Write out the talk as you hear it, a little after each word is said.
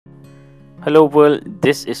Hello world,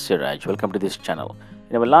 this is Siraj. Welcome to this channel.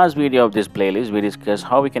 In our last video of this playlist, we discussed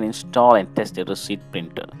how we can install and test a receipt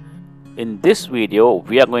printer. In this video,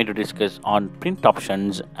 we are going to discuss on print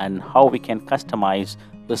options and how we can customize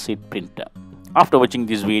receipt printer. After watching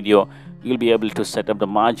this video, you'll be able to set up the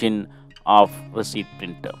margin of receipt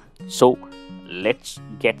printer. So let's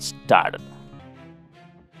get started.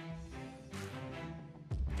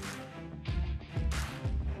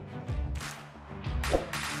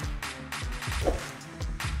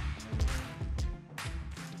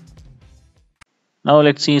 Now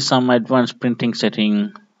let's see some advanced printing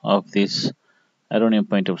setting of this Aronium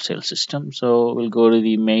point of sale system. So we'll go to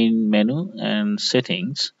the main menu and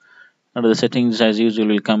settings. Under the settings, as usual,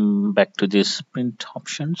 we'll come back to this print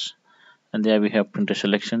options, and there we have printer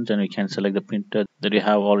selections, and we can select the printer that we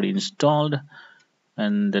have already installed.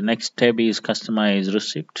 And the next tab is customize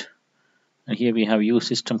receipt, and here we have use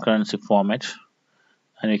system currency format,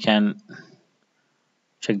 and we can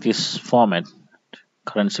check this format,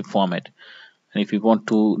 currency format. And if you want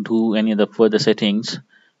to do any other further settings,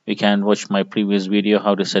 we can watch my previous video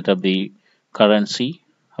how to set up the currency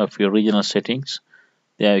of your regional settings.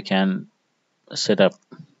 There you can set up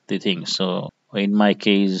the things. So in my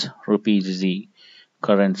case, rupees is the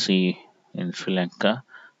currency in Sri Lanka,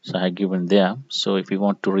 so I have given there. So if you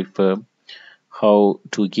want to refer how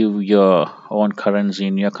to give your own currency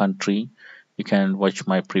in your country, you can watch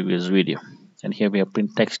my previous video. And here we have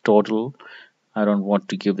print text total. I don't want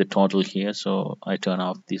to give the total here, so I turn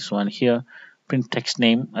off this one here. Print text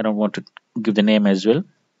name, I don't want to give the name as well,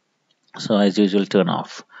 so as usual turn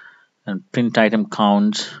off. And print item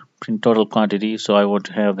counts, print total quantity, so I want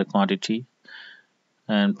to have the quantity.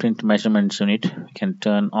 And print measurements unit, you can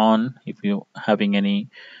turn on if you're having any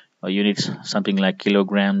units, something like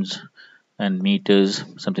kilograms and meters,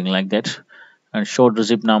 something like that. And short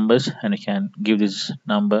receipt numbers, and you can give this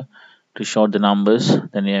number to short the numbers,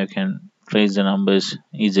 then you can trace the numbers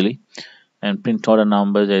easily. And print order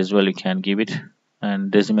numbers as well, you can give it, and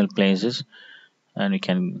decimal places, and you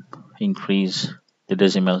can increase the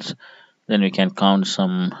decimals. Then we can count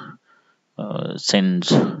some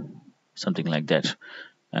cents, something like that.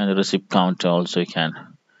 And the receipt counter also you can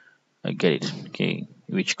get it, okay,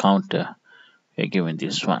 which counter we are given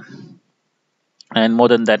this one. And more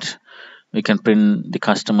than that, we can print the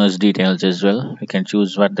customer's details as well. We can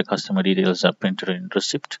choose what the customer details are printed in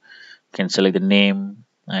receipt. You can select the name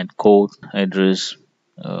and code, address,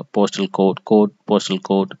 postal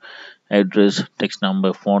code, address, text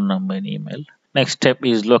number, phone number, and email. Next step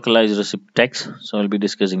is localize receipt text. So I'll be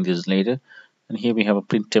discussing this later. And here we have a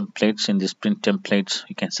print templates. In this print templates,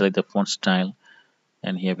 you can select the font style.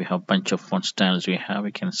 And here we have a bunch of font styles we have.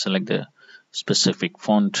 We can select the specific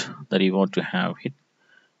font that you want to have it.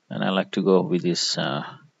 And I like to go with this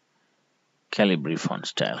Calibri font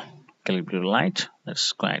style. Calibri Light,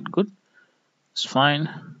 that's quite good. It's fine.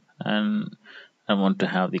 And I want to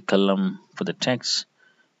have the column for the text.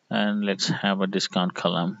 And let's have a discount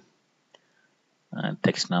column. And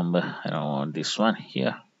text number, I don't want this one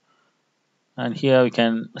here. And here we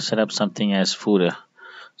can set up something as footer.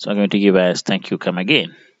 So I'm going to give as thank you, come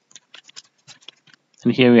again.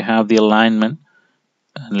 And here we have the alignment,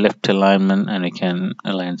 and left alignment, and we can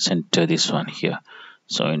align center this one here.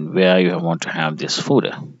 So in where you want to have this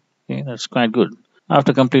footer. Okay, that's quite good.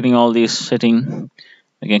 After completing all these settings,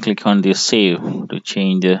 you can click on this save to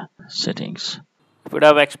change the settings. If you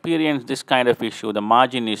have experienced this kind of issue, the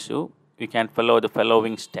margin issue, you can follow the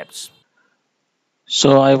following steps.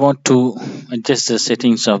 So I want to adjust the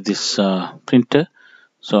settings of this printer.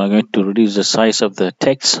 So I'm going to reduce the size of the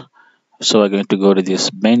text. So I'm going to go to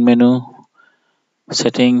this main menu,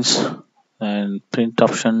 settings, and print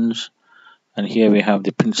options. And here we have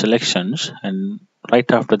the print selections. And right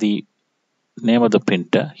after the name of the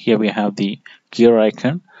printer, here we have the gear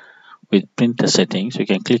icon with printer settings. We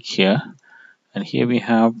can click here. And here we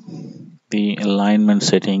have the alignment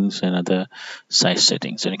settings and other size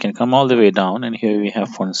settings, and you can come all the way down, and here we have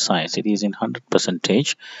font size. It is in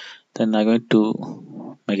 100%. Then I'm going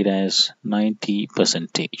to make it as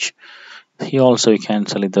 90%. Here also you can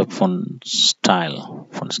select the font style,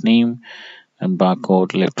 font's name, and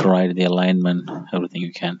barcode, left to right, the alignment, everything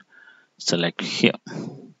you can select here.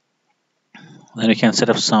 Then you can set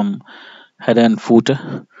up some header and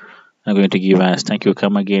footer. I'm going to give as thank you,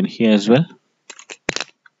 come again here as well.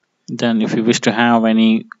 Then if you wish to have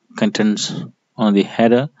any contents on the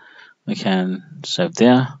header, we can save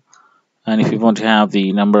there. And if you want to have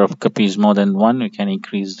the number of copies more than one, we can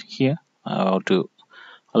increase here. I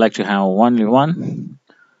like to have only one.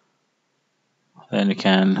 Then you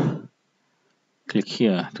can click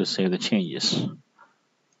here to save the changes.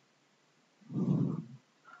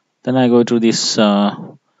 Then I go to this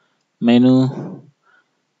menu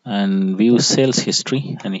and view sales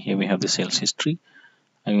history, and here we have the sales history.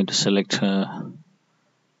 I'm going to select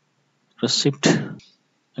receipt. I'm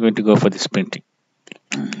going to go for this printing.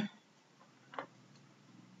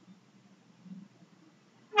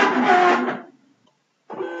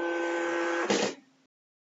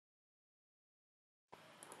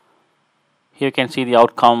 Here you can see the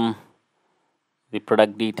outcome, the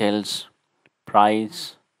product details,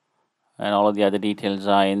 price, and all of the other details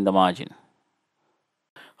are in the margin.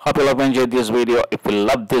 Hope you have enjoyed this video. If you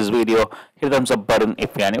love this video, hit the thumbs up button.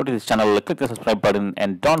 If you are new to this channel, click the subscribe button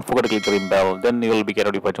and don't forget to click the ring bell. Then you will be get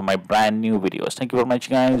notified to my brand new videos. Thank you very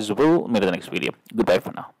much, guys. We'll meet in the next video. Goodbye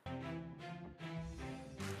for now.